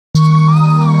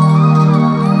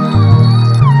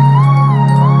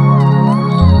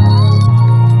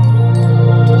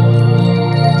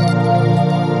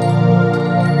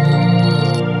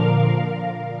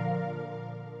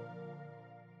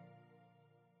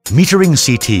Metering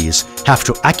CTs have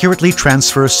to accurately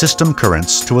transfer system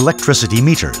currents to electricity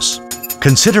meters.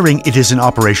 Considering it is in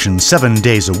operation 7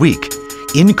 days a week,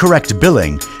 incorrect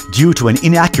billing due to an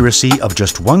inaccuracy of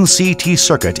just one CT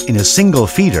circuit in a single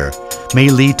feeder may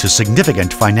lead to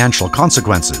significant financial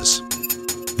consequences.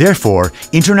 Therefore,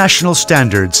 international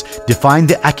standards define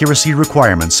the accuracy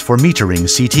requirements for metering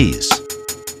CTs.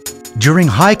 During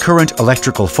high current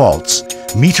electrical faults,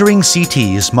 metering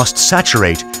CTs must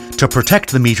saturate to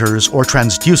protect the meters or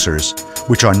transducers,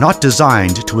 which are not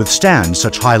designed to withstand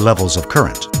such high levels of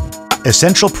current.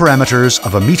 Essential parameters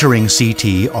of a metering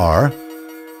CT are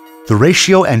the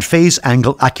ratio and phase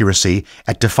angle accuracy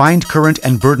at defined current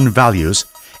and burden values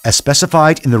as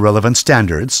specified in the relevant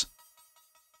standards,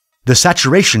 the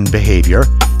saturation behavior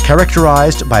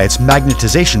characterized by its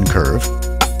magnetization curve,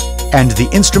 and the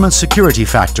instrument security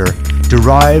factor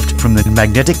derived from the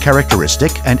magnetic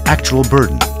characteristic and actual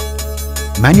burden.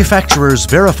 Manufacturers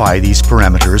verify these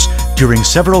parameters during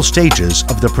several stages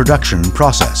of the production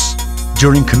process.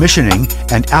 During commissioning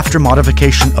and after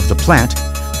modification of the plant,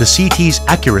 the CT's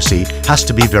accuracy has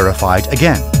to be verified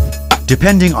again.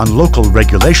 Depending on local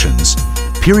regulations,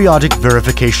 periodic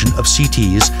verification of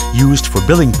CTs used for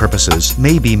billing purposes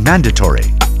may be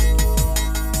mandatory.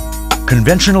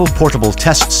 Conventional portable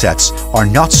test sets are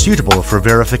not suitable for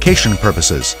verification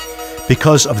purposes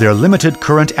because of their limited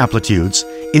current amplitudes,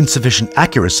 insufficient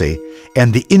accuracy,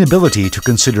 and the inability to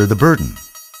consider the burden.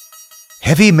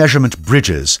 Heavy measurement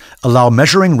bridges allow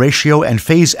measuring ratio and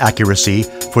phase accuracy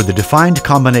for the defined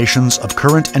combinations of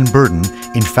current and burden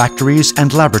in factories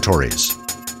and laboratories.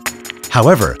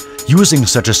 However, using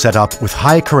such a setup with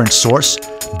high current source,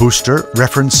 booster,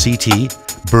 reference CT,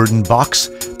 burden box,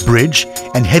 bridge,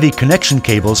 and heavy connection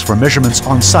cables for measurements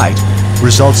on site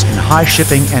results in high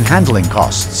shipping and handling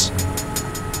costs.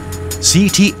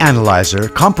 CT Analyzer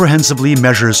comprehensively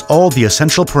measures all the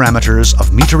essential parameters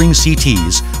of metering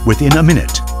CTs within a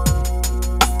minute.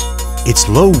 Its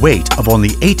low weight of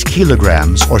only 8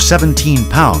 kilograms or 17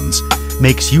 pounds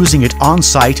makes using it on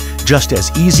site just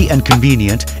as easy and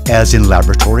convenient as in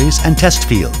laboratories and test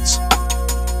fields.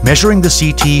 Measuring the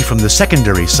CT from the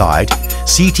secondary side,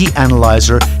 CT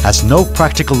Analyzer has no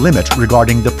practical limit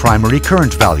regarding the primary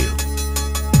current value.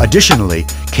 Additionally,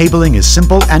 cabling is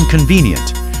simple and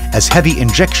convenient, as heavy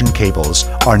injection cables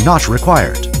are not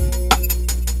required.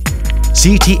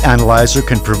 CT Analyzer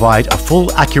can provide a full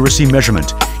accuracy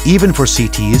measurement even for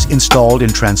CTs installed in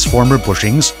transformer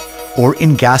bushings or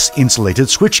in gas-insulated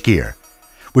switchgear,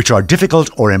 which are difficult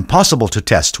or impossible to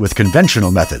test with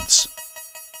conventional methods.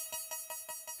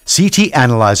 CT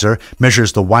Analyzer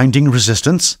measures the winding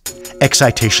resistance,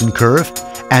 excitation curve,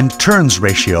 and turns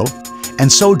ratio,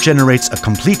 and so generates a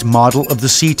complete model of the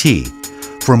CT,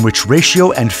 from which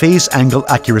ratio and phase angle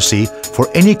accuracy for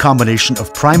any combination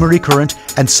of primary current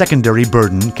and secondary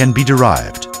burden can be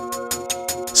derived.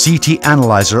 CT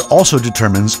Analyzer also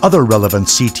determines other relevant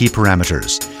CT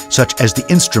parameters, such as the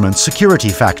instrument security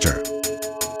factor.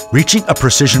 Reaching a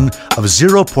precision of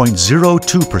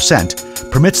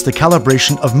 0.02% permits the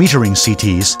calibration of metering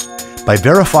CTs by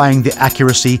verifying the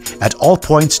accuracy at all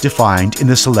points defined in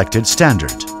the selected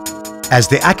standard. As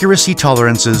the accuracy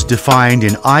tolerances defined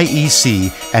in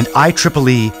IEC and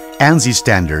IEEE ANSI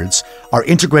standards are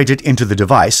integrated into the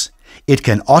device, it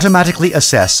can automatically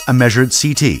assess a measured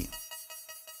CT.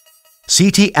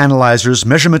 CT Analyzer's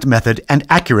measurement method and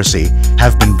accuracy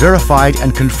have been verified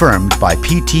and confirmed by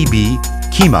PTB,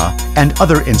 KEMA, and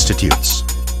other institutes.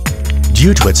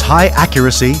 Due to its high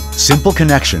accuracy, simple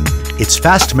connection, its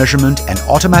fast measurement, and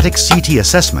automatic CT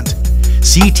assessment,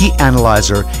 CT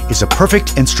Analyzer is a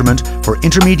perfect instrument for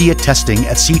intermediate testing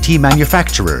at CT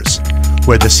manufacturers,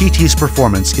 where the CT's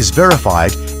performance is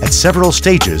verified at several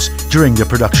stages during the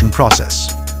production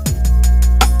process.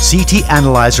 CT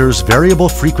Analyzer's variable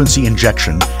frequency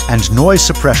injection and noise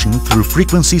suppression through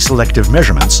frequency selective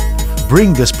measurements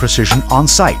bring this precision on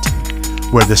site,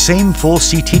 where the same full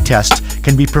CT test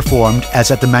can be performed as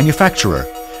at the manufacturer,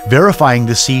 verifying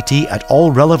the CT at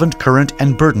all relevant current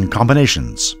and burden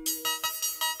combinations.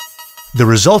 The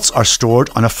results are stored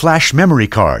on a flash memory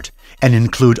card and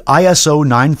include ISO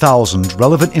 9000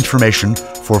 relevant information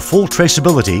for full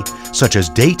traceability, such as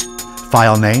date,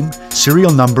 file name,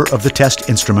 serial number of the test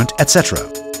instrument, etc.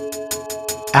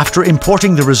 After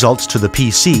importing the results to the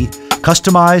PC,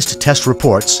 customized test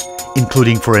reports,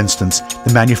 including, for instance,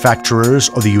 the manufacturer's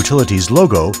or the utility's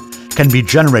logo, can be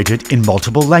generated in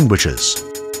multiple languages.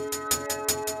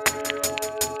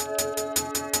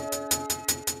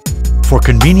 For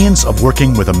convenience of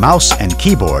working with a mouse and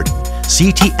keyboard,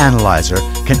 CT Analyzer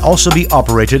can also be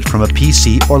operated from a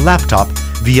PC or laptop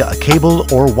via a cable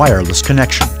or wireless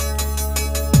connection.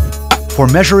 For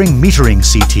measuring metering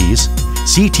CTs,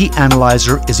 CT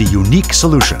Analyzer is a unique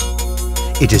solution.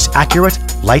 It is accurate,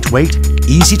 lightweight,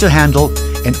 easy to handle,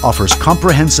 and offers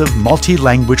comprehensive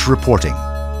multi-language reporting.